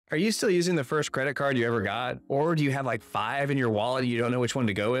Are you still using the first credit card you ever got? Or do you have like 5 in your wallet and you don't know which one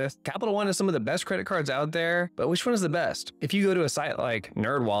to go with? Capital One is some of the best credit cards out there, but which one is the best? If you go to a site like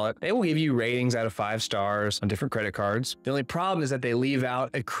NerdWallet, they will give you ratings out of 5 stars on different credit cards. The only problem is that they leave out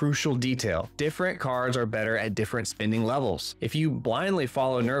a crucial detail. Different cards are better at different spending levels. If you blindly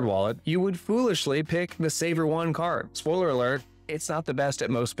follow NerdWallet, you would foolishly pick the Savor One card. Spoiler alert, it's not the best at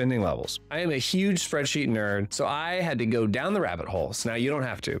most spending levels. I am a huge spreadsheet nerd, so I had to go down the rabbit hole. So now you don't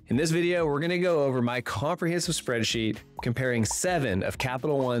have to. In this video, we're gonna go over my comprehensive spreadsheet comparing 7 of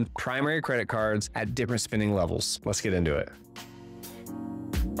Capital One's primary credit cards at different spending levels. Let's get into it.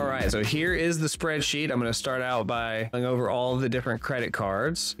 All right, so here is the spreadsheet. I'm going to start out by going over all of the different credit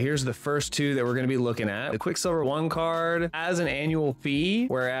cards. Here's the first 2 that we're going to be looking at. The Quicksilver One card has an annual fee,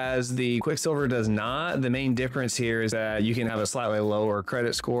 whereas the Quicksilver does not. The main difference here is that you can have a slightly lower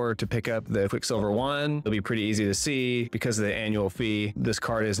credit score to pick up the Quicksilver One. It'll be pretty easy to see because of the annual fee. This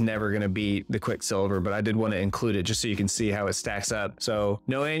card is never going to beat the Quicksilver, but I did want to include it just so you can see how it stacks up. So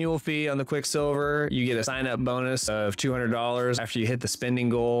no annual fee on the Quicksilver. You get a sign-up bonus of $200 after you hit the spending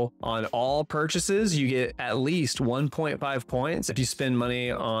goal. On all purchases, you get at least 1.5 points. If you spend money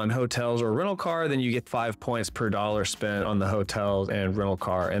on hotels or rental car, then you get 5 points per dollar spent on the hotels and rental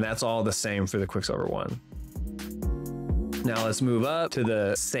car. And that's all the same for the Quicksilver One. Now let's move up to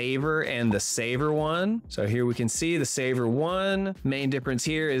the Savor and the Savor One. So here we can see the Savor One. Main difference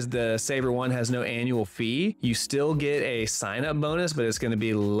here is the Savor One has no annual fee. You still get a sign-up bonus, but it's going to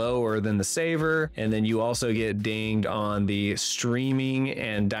be lower than the Savor. And then you also get dinged on the streaming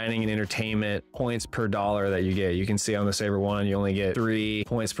and dining and entertainment points per dollar that you get. You can see on the Savor One, you only get 3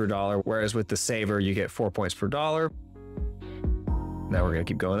 points per dollar, whereas with the Savor, you get 4 points per dollar. Now we're going to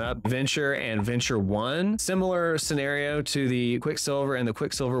keep going up. Venture and Venture One. Similar scenario to the Quicksilver and the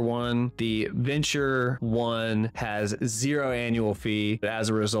Quicksilver One. The Venture One has 0 annual fee. But as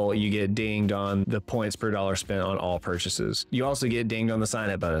a result, you get dinged on the points per dollar spent on all purchases. You also get dinged on the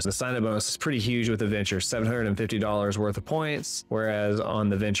sign-up bonus. The sign-up bonus is pretty huge with the Venture, $750 worth of points, whereas on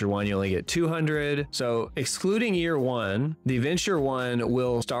the Venture One, you only get 200. So excluding year 1, the Venture One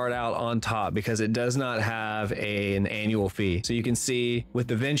will start out on top because it does not have an annual fee. So you can see with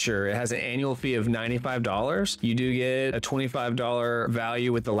the Venture, it has an annual fee of $95. You do get a $25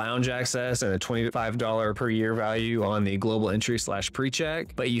 value with the lounge access and a $25 per year value on the global entry /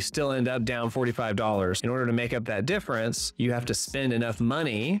 pre-check, but you still end up down $45. In order to make up that difference, you have to spend enough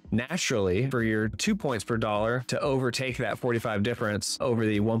money naturally for your 2 points per dollar to overtake that 45 difference over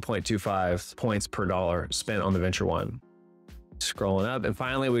the 1.25 points per dollar spent on the Venture One. Scrolling up, and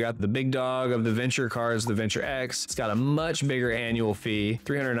finally we got the big dog of the Venture cards, the Venture X. It's got a much bigger annual fee,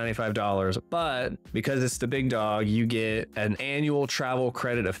 $395, but because it's the big dog, you get an annual travel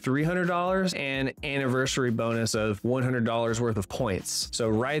credit of $300 and anniversary bonus of $100 worth of points. So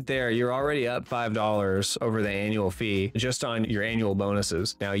right there, you're already up $5 over the annual fee just on your annual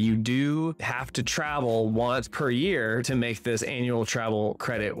bonuses. Now you do have to travel once per year to make this annual travel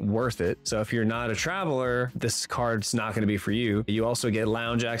credit worth it. So if you're not a traveler, this card's not going to be for you. You also get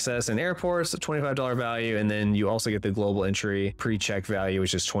lounge access in airports, a $25 value, and then you also get the global entry pre-check value,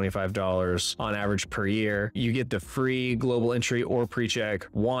 which is $25 on average per year. You get the free global entry or pre-check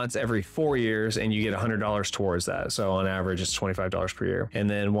once every 4 years, and you get $100 towards that. So on average, it's $25 per year. And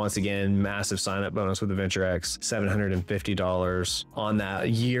then once again, massive sign-up bonus with the Venture X, $750 on that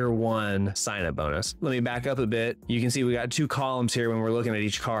year 1 sign-up bonus. Let me back up a bit. You can see we got 2 columns here when we're looking at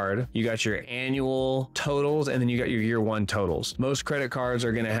each card. You got your annual totals, and then you got your year 1 totals. Most credit cards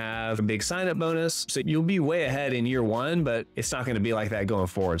are going to have a big sign-up bonus, so you'll be way ahead in year 1, but it's not going to be like that going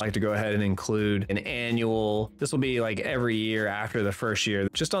forward. I like to go ahead and include an annual. This will be like every year after the first year.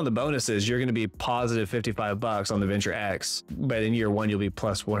 Just on the bonuses, you're going to be positive $55 on the Venture X, but in year 1, you'll be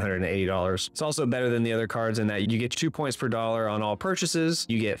plus $180. It's also better than the other cards in that you get 2 points per dollar on all purchases.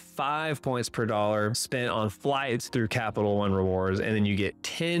 You get 5 points per dollar spent on flights through Capital One rewards, and then you get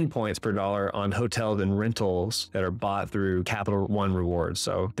 10 points per dollar on hotels and rentals that are bought through Capital One rewards.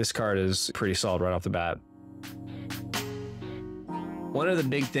 So this card is pretty solid right off the bat. One of the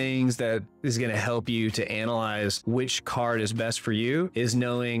big things that is going to help you to analyze which card is best for you is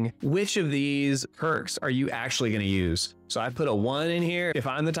knowing which of these perks are you actually going to use. So I put a 1 in here. If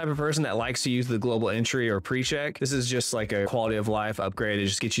I'm the type of person that likes to use the global entry or pre-check, this is just like a quality of life upgrade to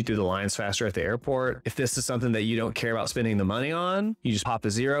just get you through the lines faster at the airport. If this is something that you don't care about spending the money on, you just pop a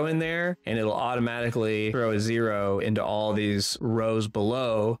 0 in there and it'll automatically throw a 0 into all these rows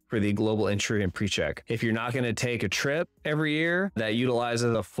below for the global entry and pre-check. If you're not going to take a trip every year that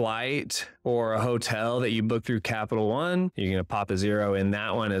utilizes a flight or a hotel that you book through Capital One, you're going to pop a 0 in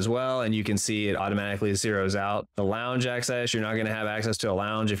that one as well. And you can see it automatically zeroes out the lounge access access. You're not going to have access to a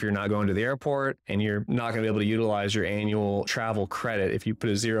lounge if you're not going to the airport, and you're not going to be able to utilize your annual travel credit if you put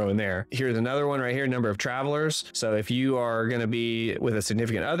a 0 in there. Here's another one right here, number of travelers. So if you are going to be with a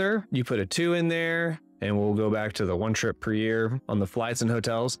significant other, you put a 2 in there. And we'll go back to the 1 trip per year on the flights and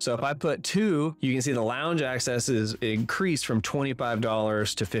hotels. So if I put 2, you can see the lounge access is increased from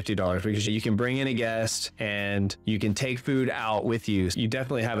 $25 to $50 because you can bring in a guest and you can take food out with you. You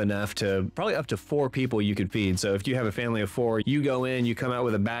definitely have enough to probably up to 4 people you could feed. So if you have a family of 4, you go in, you come out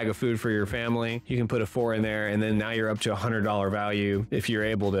with a bag of food for your family, you can put a 4 in there, and then now you're up to $100 value if you're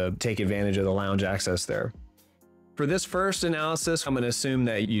able to take advantage of the lounge access there. For this first analysis, I'm going to assume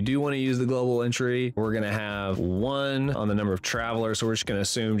that you do want to use the global entry. We're going to have 1 on the number of travelers. So we're just going to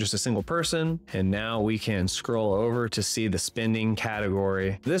assume just a single person. And now we can scroll over to see the spending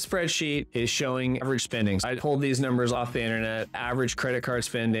category. This spreadsheet is showing average spending. I pulled these numbers off the internet. Average credit card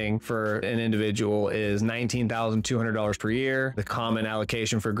spending for an individual is $19,200 per year. The common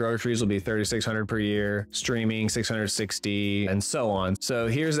allocation for groceries will be $3,600 per year, streaming $660, and so on. So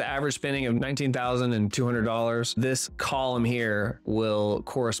here's the average spending of $19,200. This column here will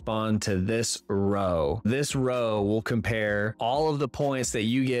correspond to this row. This row will compare all of the points that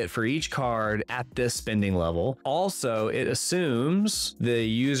you get for each card at this spending level. Also, it assumes the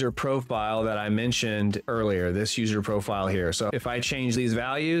user profile that I mentioned earlier, this user profile here. So if I change these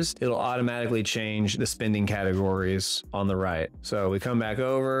values, it'll automatically change the spending categories on the right. So we come back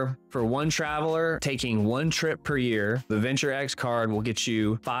over. For 1 traveler taking 1 trip per year, the Venture X card will get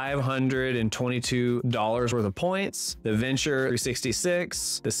you $522 worth of points. The Venture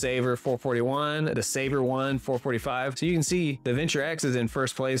 366, the Savor 441, the Savor One 445. So you can see the Venture X is in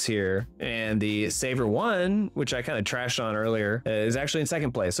first place here, and the Savor One, which I kind of trashed on earlier, is actually in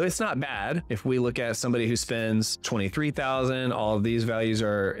second place. So it's not bad. If we look at somebody who spends $23,000, all of these values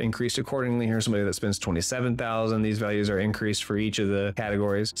are increased accordingly. Here's somebody that spends $27,000. These values are increased for each of the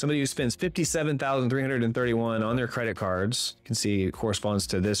categories. Somebody who spends $57,331 on their credit cards, you can see it corresponds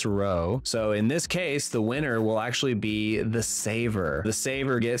to this row. So in this case, the winner will actually be the Savor. The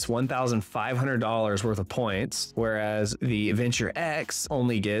Savor gets $1,500 worth of points, whereas the Venture X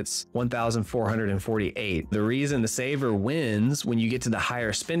only gets $1,448. The reason the Savor wins when you get to the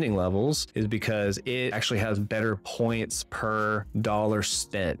higher spending levels is because it actually has better points per dollar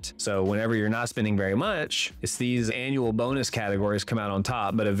spent. So whenever you're not spending very much, it's these annual bonus categories come out on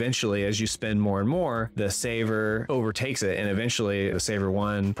top, but eventually as you spend more and more, the Savor overtakes it, and eventually the Savor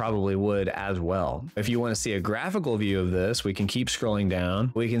One probably would as well. If you want to see a graphical view of this, we can keep scrolling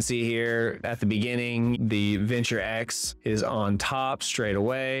down. We can see here at the beginning, the Venture X is on top straight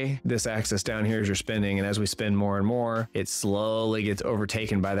away. This axis down here is your spending, and as we spend more and more, it slowly gets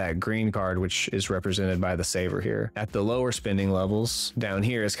overtaken by that green card, which is represented by the Savor here. At the lower spending levels, down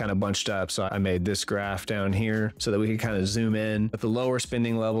here is kind of bunched up, so I made this graph down here so that we can kind of zoom in. At the lower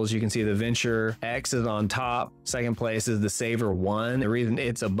spending levels, you can see the Venture X is on top. Second place is the Savor One. The reason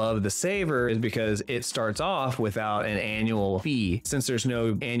it's above the Savor is because it starts off without an annual fee. Since there's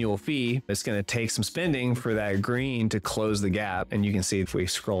no annual fee, it's going to take some spending for that green to close the gap. And you can see if we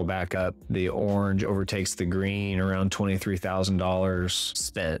scroll back up, the orange overtakes the green around $23,000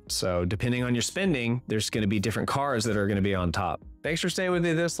 spent. So depending on your spending, there's going to be different cards that are going to be on top. Thanks for staying with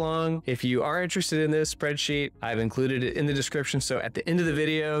me this long. If you are interested in this spreadsheet, I've included it in the description. So at the end of the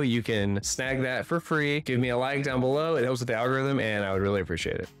video, you can snag that for free. Give me a like down below. It helps with the algorithm, and I would really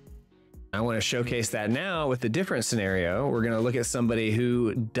appreciate it. I want to showcase that now with a different scenario. We're going to look at somebody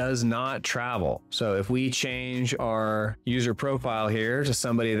who does not travel. So if we change our user profile here to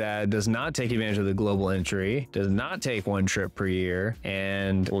somebody that does not take advantage of the global entry, does not take 1 trip per year,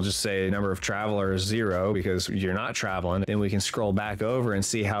 and we'll just say number of travelers 0 because you're not traveling, then we can scroll back over and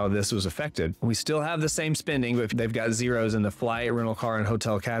see how this was affected. We still have the same spending, but they've got zeros in the flight, rental car, and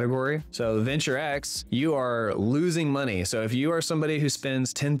hotel category. So Venture X, you are losing money. So if you are somebody who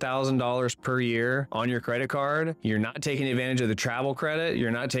spends $10,000 per year on your credit card, you're not taking advantage of the travel credit, you're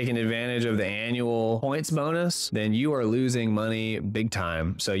not taking advantage of the annual points bonus, then you are losing money big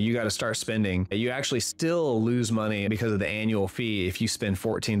time. So you got to start spending. You actually still lose money because of the annual fee if you spend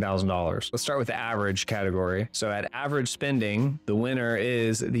 $14,000. Let's start with the average category. So at average spending, the winner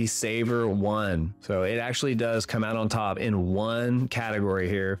is the Savor One. So it actually does come out on top in 1 category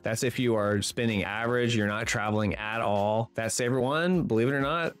here. That's if you are spending average, you're not traveling at all. That Savor One, believe it or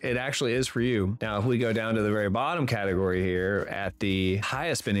not, it actually really is for you. Now, if we go down to the very bottom category here at the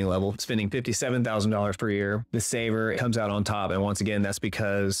highest spending level, spending $57,000 per year, the Savor comes out on top. And once again, that's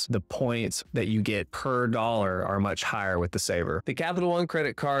because the points that you get per dollar are much higher with the Savor. The Capital One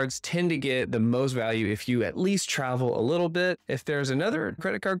credit cards tend to get the most value if you at least travel a little bit. If there's another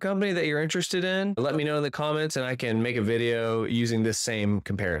credit card company that you're interested in, let me know in the comments and I can make a video using this same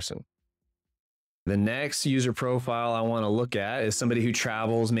comparison. The next user profile I want to look at is somebody who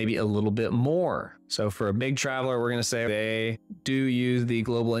travels maybe a little bit more. So for a big traveler, we're going to say they do use the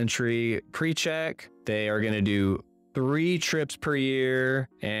global entry pre-check. They are going to do 3 trips per year,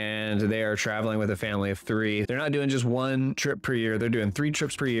 and they are traveling with a family of 3. They're not doing just 1 trip per year. They're doing 3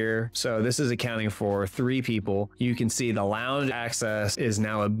 trips per year. So this is accounting for 3 people. You can see the lounge access is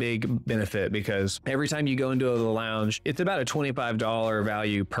now a big benefit because every time you go into the lounge, it's about a $25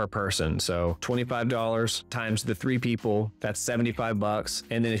 value per person. So $25 times the 3 people, that's $75.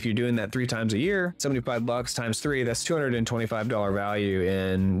 And then if you're doing that 3 times a year, $75 times 3, that's $225 value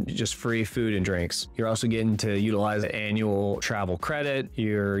in just free food and drinks. You're also getting to utilize the annual travel credit,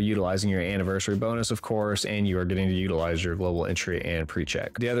 you're utilizing your anniversary bonus, of course, and you are getting to utilize your global entry and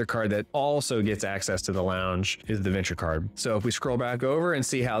pre-check. The other card that also gets access to the lounge is the Venture card. So if we scroll back over and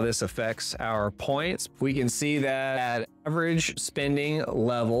see how this affects our points, we can see that at average spending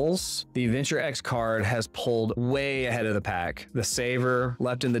levels, the Venture X card has pulled way ahead of the pack. The Savor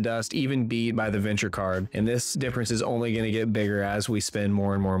left in the dust, even beat by the Venture card. And this difference is only going to get bigger as we spend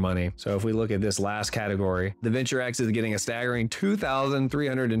more and more money. So if we look at this last category, the Venture X is getting a staggering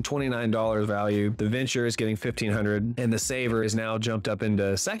 $2,329 value. The Venture is getting $1,500, and the Savor is now jumped up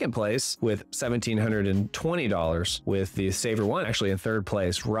into second place with $1,720, with the Savor One actually in third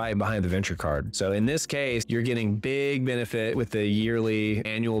place, right behind the Venture card. So in this case, you're getting big benefit with the yearly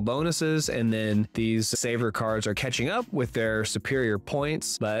annual bonuses, and then these Savor cards are catching up with their superior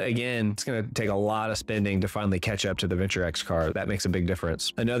points. But again, it's going to take a lot of spending to finally catch up to the Venture X card. That makes a big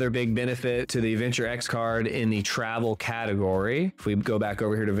difference. Another big benefit to the Venture X card in the travel category, if we go back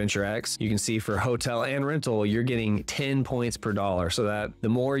over here to Venture X, you can see for hotel and rental, you're getting 10 points per dollar. So that the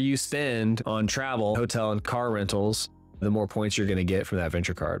more you spend on travel, hotel, and car rentals, the more points you're going to get from that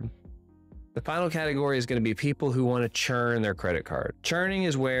Venture card. The final category is going to be people who want to churn their credit card. Churning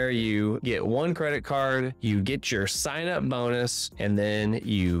is where you get one credit card, you get your sign-up bonus, and then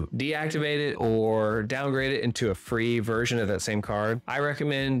you deactivate it or downgrade it into a free version of that same card. I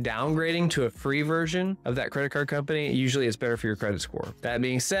recommend downgrading to a free version of that credit card company. Usually it's better for your credit score. That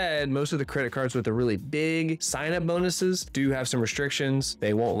being said, most of the credit cards with the really big sign-up bonuses do have some restrictions.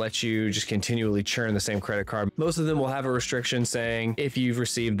 They won't let you just continually churn the same credit card. Most of them will have a restriction saying, if you've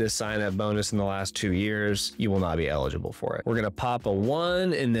received this sign-up bonus in the last 2 years, you will not be eligible for it. We're going to pop a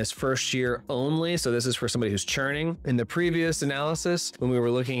 1 in this first year only. So this is for somebody who's churning. In the previous analysis, when we were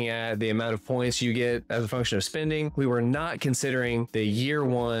looking at the amount of points you get as a function of spending, we were not considering the year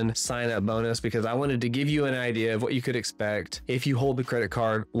 1 sign-up bonus because I wanted to give you an idea of what you could expect if you hold the credit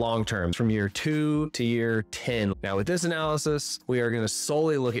card long term from year 2 to year 10. Now with this analysis, we are going to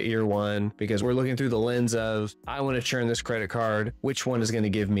solely look at year 1 because we're looking through the lens of, I want to churn this credit card. Which one is going to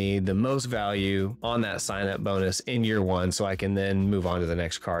give me the most value on that sign-up bonus in year 1 so I can then move on to the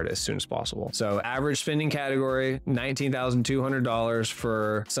next card as soon as possible. So average spending category, $19,200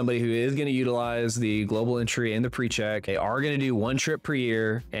 for somebody who is going to utilize the global entry and the pre-check. They are going to do 1 trip per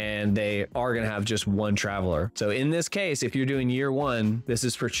year and they are going to have just 1 traveler. So in this case, if you're doing year 1, this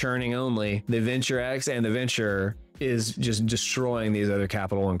is for churning only. The Venture X and the Venture is just destroying these other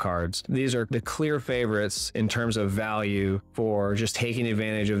Capital One cards. These are the clear favorites in terms of value for just taking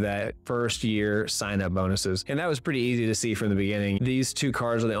advantage of that first year sign-up bonuses. And that was pretty easy to see from the beginning. These 2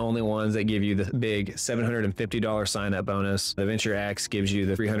 cards are the only ones that give you the big $750 sign-up bonus. The Venture X gives you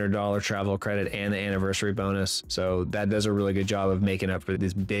the $300 travel credit and the anniversary bonus. So that does a really good job of making up for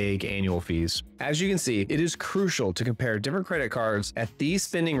these big annual fees. As you can see, it is crucial to compare different credit cards at the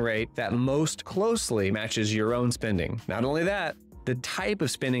spending rate that most closely matches your own spending. Not only that, the type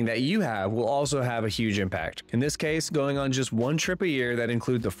of spending that you have will also have a huge impact. In this case, going on just 1 trip a year that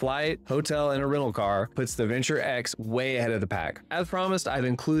includes a flight, hotel, and a rental car puts the Venture X way ahead of the pack. As promised, I've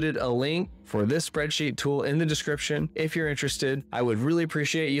included a link for this spreadsheet tool in the description. If you're interested, I would really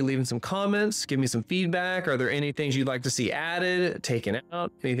appreciate you leaving some comments, give me some feedback. Are there any things you'd like to see added, taken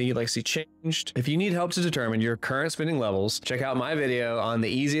out, anything you'd like to see changed? If you need help to determine your current spending levels, check out my video on the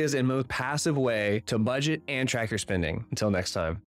easiest and most passive way to budget and track your spending. Until next time.